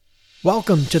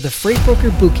Welcome to the Freight Broker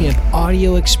Bootcamp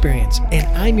audio experience, and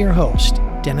I'm your host,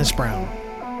 Dennis Brown.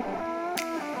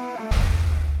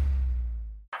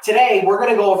 Today, we're going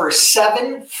to go over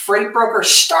 7 freight broker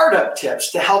startup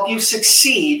tips to help you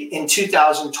succeed in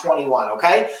 2021,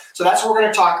 okay? So that's what we're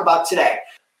going to talk about today.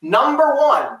 The number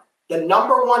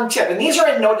one tip, and these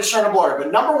are in no discernible order,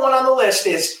 but number one on the list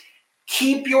is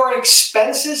keep your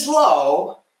expenses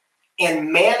low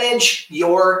and manage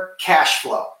your cash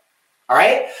flow, all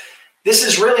right? This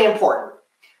is really important.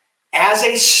 As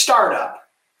a startup,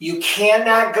 you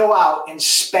cannot go out and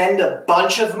spend a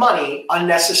bunch of money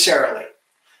unnecessarily.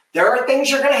 There are things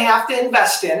you're going to have to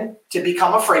invest in to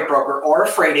become a freight broker or a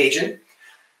freight agent.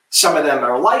 Some of them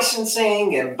are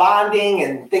licensing and bonding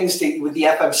and things with the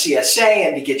FMCSA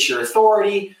and to get your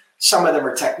authority. Some of them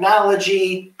are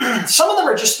technology. Some of them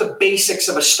are just the basics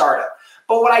of a startup.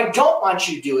 But what I don't want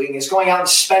you doing is going out and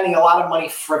spending a lot of money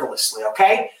frivolously,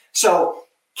 okay? So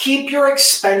keep your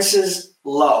expenses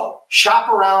low. Shop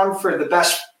around for the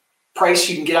best price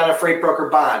you can get on a freight broker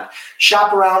bond.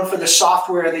 Shop around for the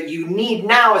software that you need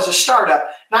now as a startup,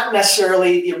 not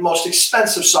necessarily the most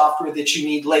expensive software that you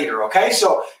need later, okay?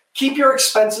 So keep your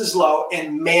expenses low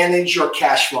and manage your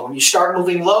cash flow. When you start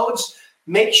moving loads,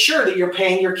 make sure that you're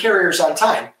paying your carriers on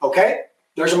time, okay?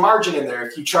 There's a margin in there.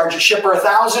 If you charge a shipper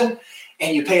 $1,000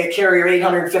 and you pay a carrier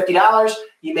 $850,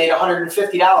 you made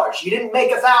 $150. You didn't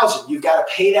make $1,000. You've got to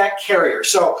pay that carrier.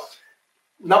 So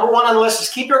number one on the list is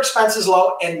keep your expenses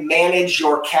low and manage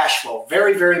your cash flow.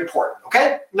 Very, very important,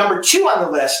 okay? Number 2 on the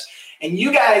list, and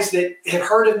you guys that have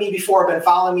heard of me before, have been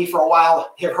following me for a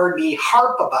while, have heard me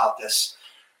harp about this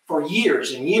for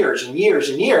years and years and years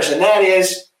and years, and that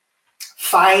is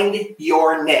find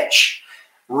your niche.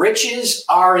 Riches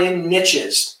are in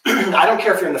niches. I don't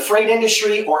care if you're in the freight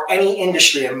industry or any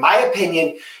industry. In my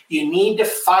opinion, you need to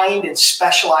find and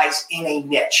specialize in a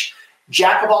niche.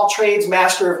 Jack of all trades,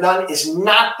 master of none is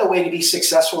not the way to be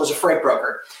successful as a freight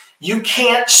broker. You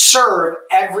can't serve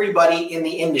everybody in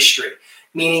the industry,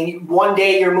 meaning one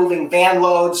day you're moving van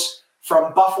loads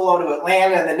from Buffalo to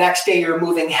Atlanta, and the next day you're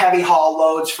moving heavy haul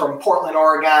loads from Portland,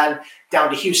 Oregon down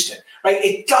to Houston, right?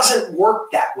 It doesn't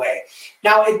work that way.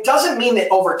 Now, it doesn't mean that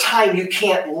over time you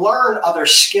can't learn other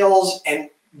skills and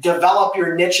develop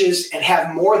your niches and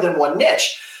have more than one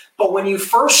niche. But when you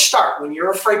first start, when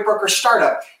you're a freight broker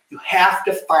startup, you have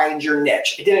to find your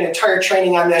niche. I did an entire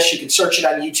training on this. You can search it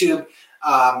on YouTube.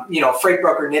 Freight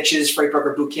broker niches, freight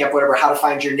broker bootcamp, whatever, how to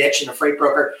find your niche in a freight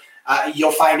broker.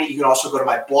 You'll find it. You can also go to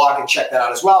my blog and check that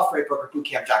out as well,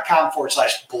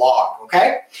 freightbrokerbootcamp.com/blog,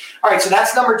 okay? All right, so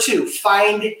that's number 2,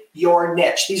 find your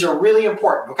niche. These are really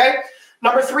important, okay?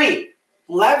 Number 3,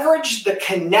 leverage the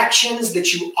connections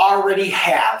that you already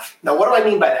have. Now, what do I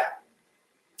mean by that?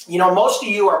 You know, most of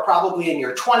you are probably in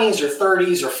your 20s or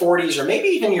 30s or 40s or maybe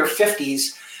even your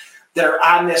 50s that are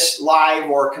on this live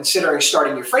or considering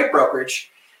starting your freight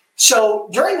brokerage. So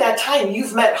during that time,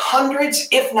 you've met hundreds,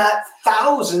 if not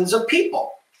thousands of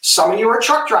people. Some of you are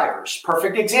truck drivers.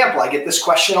 Perfect example. I get this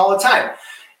question all the time.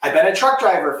 I've been a truck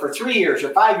driver for 3 years or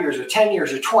 5 years or 10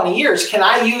 years or 20 years. Can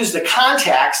I use the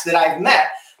contacts that I've met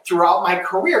throughout my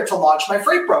career to launch my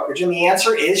freight brokerage? And the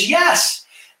answer is yes.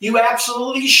 You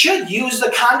absolutely should use the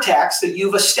contacts that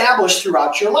you've established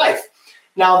throughout your life.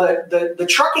 Now, the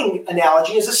trucking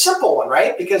analogy is a simple one,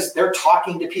 right? Because they're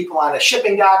talking to people on a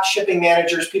shipping dock, shipping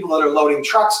managers, people that are loading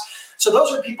trucks. So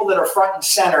those are people that are front and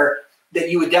center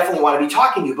that you would definitely want to be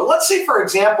talking to. But let's say, for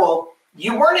example,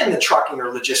 you weren't in the trucking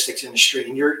or logistics industry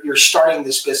and you're starting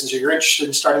this business or you're interested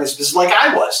in starting this business like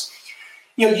I was.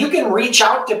 You know, you can reach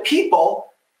out to people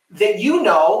that you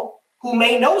know who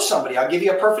may know somebody. I'll give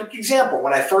you a perfect example.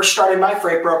 When I first started my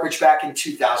freight brokerage back in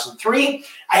 2003,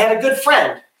 I had a good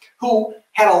friend who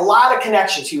had a lot of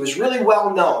connections. He was really well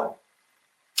known.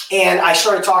 And I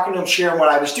started talking to him, sharing what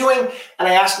I was doing. And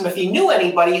I asked him if he knew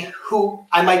anybody who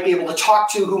I might be able to talk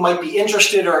to, who might be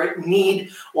interested or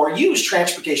need or use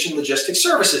transportation logistics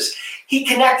services. He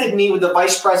connected me with the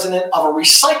vice president of a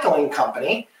recycling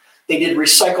company. They did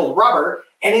recycled rubber.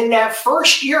 And in that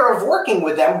first year of working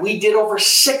with them, we did over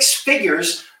 6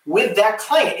 figures with that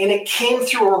client. And it came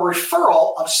through a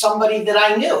referral of somebody that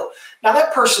I knew. Now,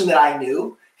 that person that I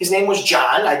knew, his name was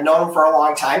John. I'd known him for a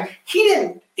long time.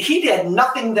 He did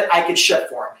nothing that I could ship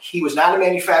for him. He was not a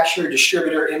manufacturer,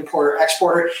 distributor, importer,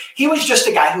 exporter. He was just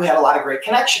a guy who had a lot of great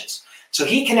connections. So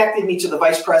he connected me to the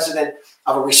vice president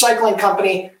of a recycling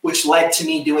company, which led to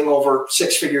me doing over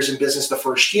 6 figures in business the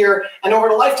first year. And over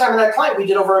the lifetime of that client, we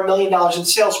did over $1 million in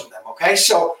sales with them, okay?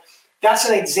 So that's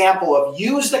an example of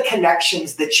use the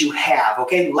connections that you have,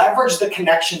 okay? Leverage the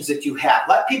connections that you have.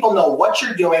 Let people know what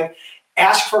you're doing,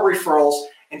 ask for referrals,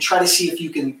 and try to see if you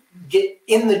can get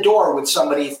in the door with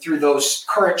somebody through those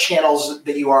current channels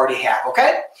that you already have,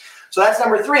 okay? So that's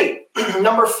number 3.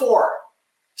 Number 4,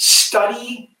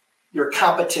 study your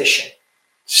competition.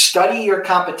 Study your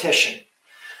competition.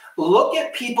 Look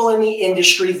at people in the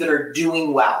industry that are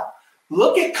doing well.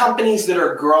 Look at companies that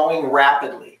are growing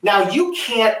rapidly. Now, you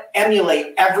can't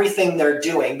emulate everything they're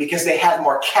doing because they have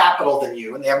more capital than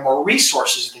you and they have more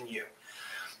resources than you.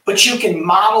 But you can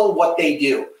model what they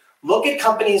do. Look at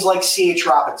companies like C.H.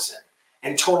 Robinson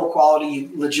and Total Quality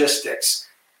Logistics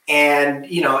and,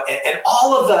 and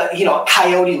all of the,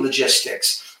 Coyote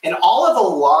Logistics and all of the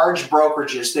large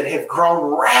brokerages that have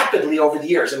grown rapidly over the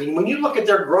years. I mean, when you look at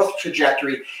their growth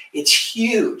trajectory, it's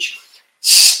huge.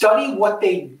 Study what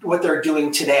they're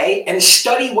doing today and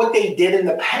study what they did in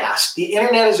the past. The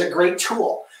internet is a great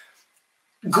tool.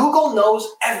 Google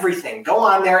knows everything. Go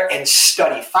on there and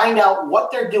study. Find out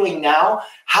what they're doing now,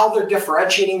 how they're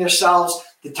differentiating themselves,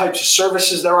 the types of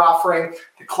services they're offering,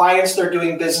 the clients they're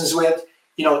doing business with.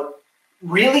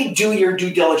 Really do your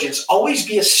due diligence. Always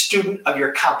be a student of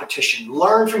your competition.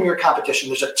 Learn from your competition.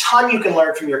 There's a ton you can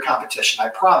learn from your competition, I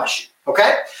promise you.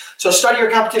 Okay? So study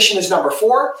your competition is number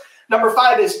 4. Number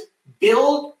 5 is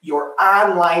build your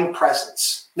online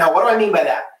presence. Now, what do I mean by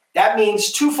that? That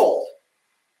means twofold.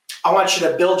 I want you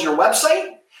to build your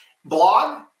website,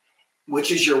 blog,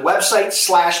 which is your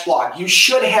website/blog. You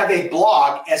should have a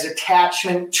blog as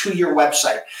attachment to your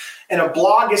website. And a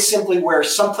blog is simply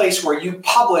someplace where you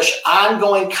publish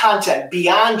ongoing content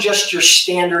beyond just your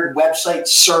standard website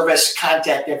service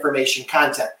contact information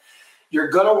content. You're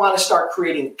going to want to start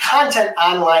creating content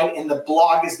online, and the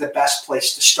blog is the best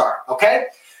place to start, okay?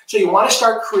 So you want to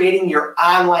start creating your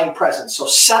online presence. So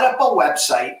set up a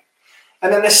website.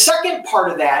 And then the second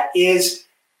part of that is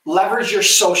leverage your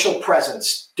social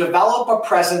presence. Develop a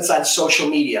presence on social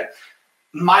media.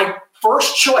 My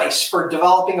first choice for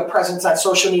developing a presence on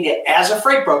social media as a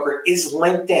freight broker is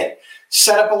LinkedIn.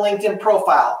 Set up a LinkedIn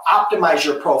profile, optimize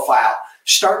your profile,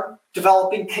 start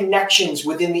developing connections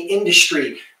within the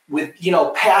industry with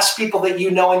past people that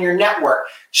you know in your network.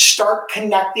 Start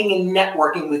connecting and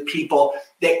networking with people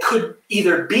that could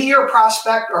either be your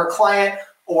prospect or client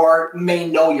or may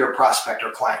know your prospect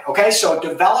or client. Okay, so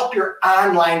develop your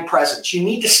online presence. You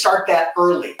need to start that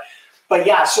early. But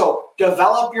yeah, so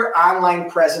develop your online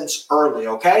presence early,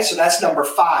 okay? So that's number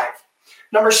 5.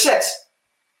 Number 6,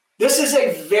 this is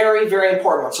a very, very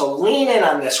important one. So lean in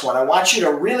on this one. I want you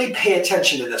to really pay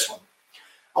attention to this one.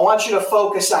 I want you to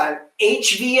focus on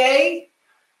HVA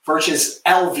versus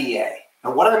LVA.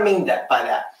 Now, what do I mean by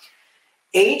that?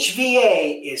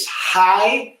 HVA is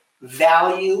high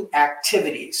value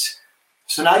activities.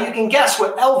 So now you can guess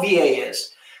what LVA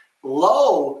is.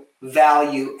 Low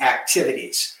value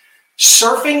activities.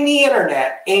 Surfing the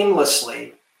internet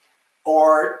aimlessly,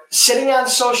 or sitting on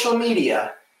social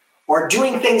media, or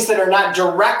doing things that are not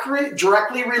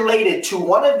directly related to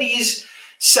one of these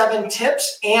 7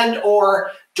 tips, and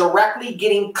or directly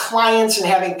getting clients and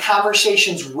having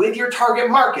conversations with your target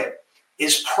market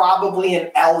is probably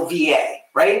an LVA,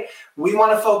 right? We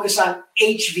want to focus on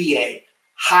HVA,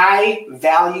 high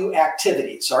value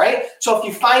activities, all right? So if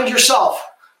you find yourself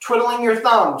twiddling your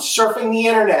thumbs, surfing the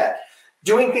internet,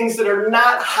 doing things that are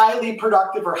not highly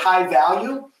productive or high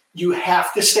value, you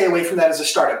have to stay away from that as a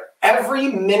startup. Every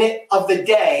minute of the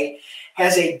day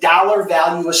has a dollar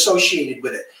value associated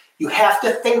with it. You have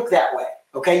to think that way,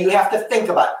 okay? You have to think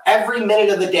about it. Every minute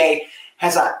of the day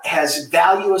has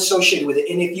value associated with it.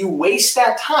 And if you waste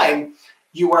that time,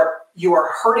 you are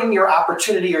hurting your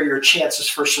opportunity or your chances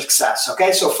for success,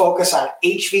 okay? So focus on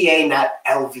HVA, not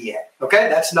LVA, okay?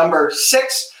 That's number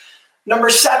 6. Number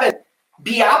 7,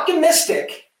 be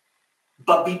optimistic,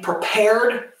 but be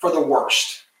prepared for the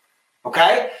worst,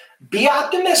 okay? Be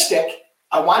optimistic.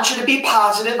 I want you to be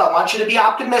positive. I want you to be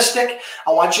optimistic.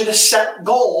 I want you to set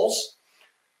goals,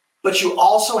 but you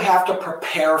also have to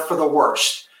prepare for the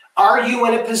worst. Are you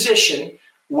in a position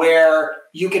where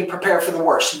you can prepare for the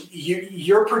worst?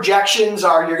 Your projections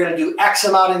are you're going to do X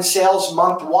amount in sales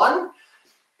month 1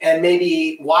 and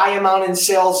maybe Y amount in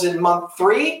sales in month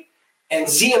 3 and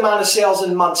Z amount of sales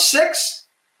in month 6.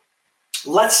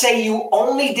 Let's say you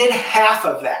only did half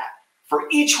of that for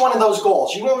each one of those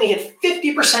goals. You only hit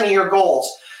 50% of your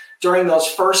goals during those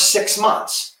first 6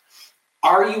 months.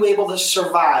 Are you able to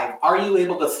survive? Are you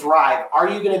able to thrive? Are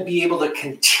you going to be able to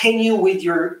continue with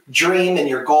your dream and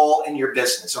your goal and your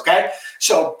business, okay?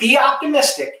 So be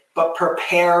optimistic, but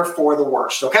prepare for the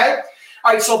worst, okay?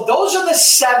 All right, so those are the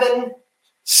seven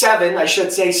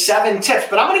tips,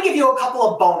 but I'm going to give you a couple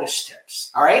of bonus tips,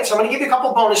 all right? So I'm going to give you a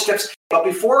couple of bonus tips, but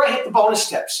before I hit the bonus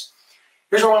tips,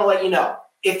 here's what I want to let you know.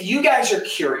 if you guys are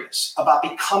curious about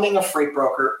becoming a freight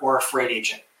broker or a freight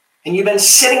agent, and you've been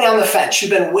sitting on the fence,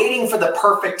 you've been waiting for the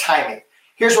perfect timing,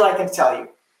 here's what I can tell you.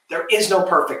 There is no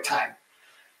perfect time.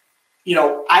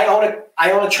 I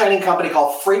own a training company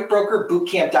called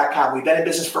FreightBrokerBootcamp.com. We've been in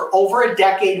business for over a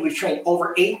decade. We've trained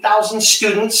over 8,000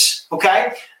 students,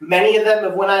 okay? Many of them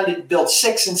have went on to build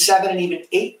 6 and 7 and even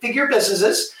 8-figure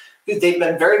businesses. They've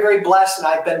been very, very blessed, and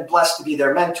I've been blessed to be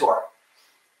their mentor.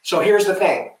 So here's the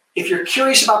thing. If you're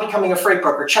curious about becoming a freight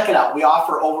broker, check it out. We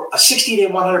offer over a 60-day,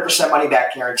 100%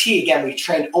 money-back guarantee. Again, we've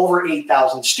trained over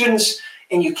 8,000 students,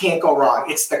 and you can't go wrong.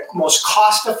 It's the most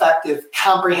cost-effective,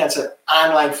 comprehensive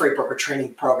online freight broker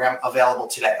training program available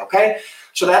today, okay?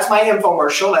 So that's my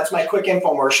infomercial. That's my quick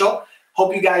infomercial.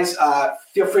 Hope you guys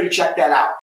feel free to check that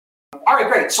out. All right,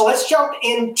 great. So let's jump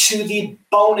into the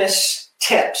bonus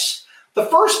tips. The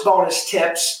first bonus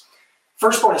tip,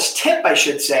 I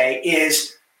should say,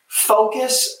 is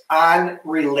focus on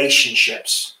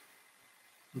relationships.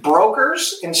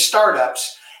 Brokers and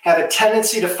startups have a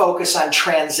tendency to focus on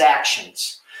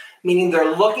transactions, meaning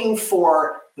they're looking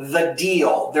for the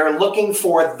deal. They're looking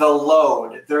for the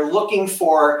load. They're looking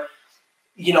for,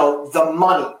 the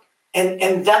money.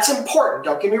 And that's important.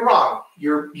 Don't get me wrong.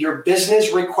 Your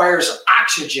business requires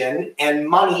oxygen, and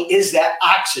money is that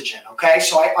oxygen, okay?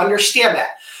 So I understand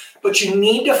that. But you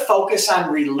need to focus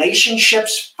on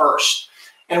relationships first.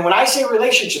 And when I say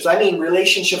relationships, I mean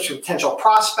relationships with potential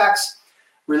prospects,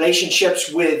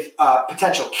 relationships with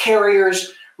potential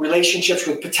carriers, relationships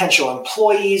with potential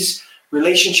employees,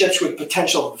 relationships with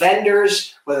potential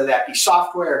vendors, whether that be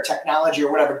software or technology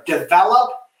or whatever.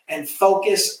 Develop and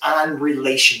focus on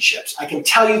relationships. I can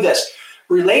tell you this,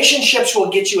 relationships will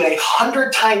get you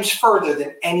 100 times further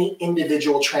than any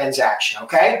individual transaction,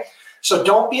 okay? So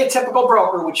don't be a typical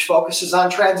broker which focuses on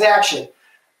transaction.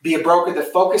 Be a broker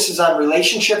that focuses on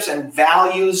relationships and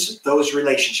values those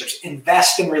relationships.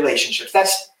 Invest in relationships.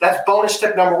 That's bonus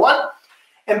tip number 1.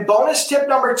 And bonus tip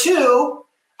number 2,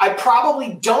 I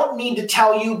probably don't need to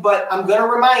tell you, but I'm going to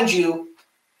remind you,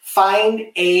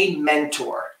 find a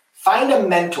mentor. Find a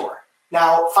mentor.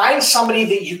 Now, find somebody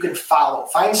that you can follow.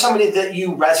 Find somebody that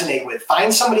you resonate with.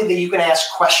 Find somebody that you can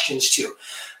ask questions to.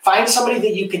 Find somebody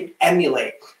that you can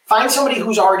emulate. Find somebody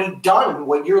who's already done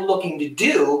what you're looking to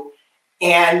do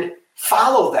and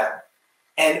follow them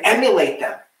and emulate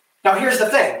them. Now, here's the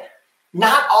thing.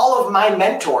 Not all of my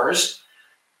mentors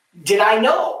did I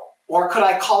know, or could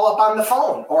I call up on the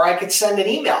phone, or I could send an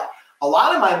email. A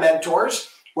lot of my mentors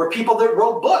were people that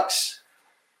wrote books.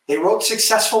 They wrote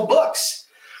successful books.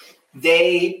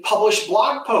 They published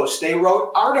blog posts. They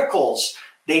wrote articles.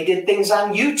 They did things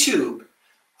on YouTube,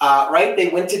 right? They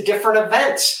went to different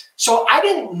events. So I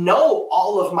didn't know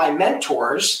all of my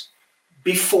mentors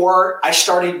before I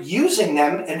started using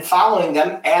them and following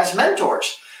them as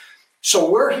mentors. So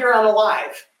we're here on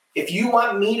Alive. If you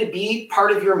want me to be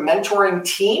part of your mentoring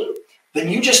team, then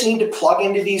you just need to plug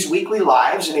into these weekly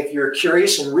lives. And if you're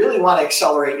curious and really want to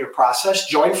accelerate your process,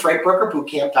 join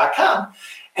FreightBrokerBootcamp.com.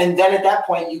 And then at that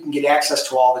point, you can get access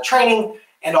to all the training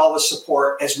and all the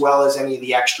support, as well as any of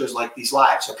the extras like these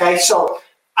lives, okay? So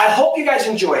I hope you guys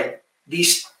enjoyed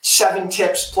these 7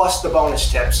 tips plus the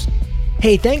bonus tips.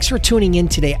 Hey, thanks for tuning in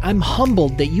today. I'm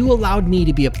humbled that you allowed me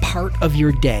to be a part of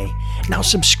your day. Now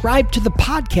subscribe to the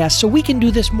podcast so we can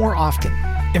do this more often.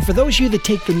 And for those of you that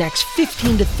take the next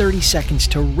 15 to 30 seconds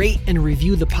to rate and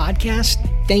review the podcast,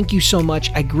 thank you so much.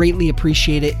 I greatly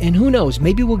appreciate it. And who knows,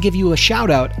 maybe we'll give you a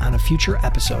shout out on a future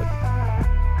episode.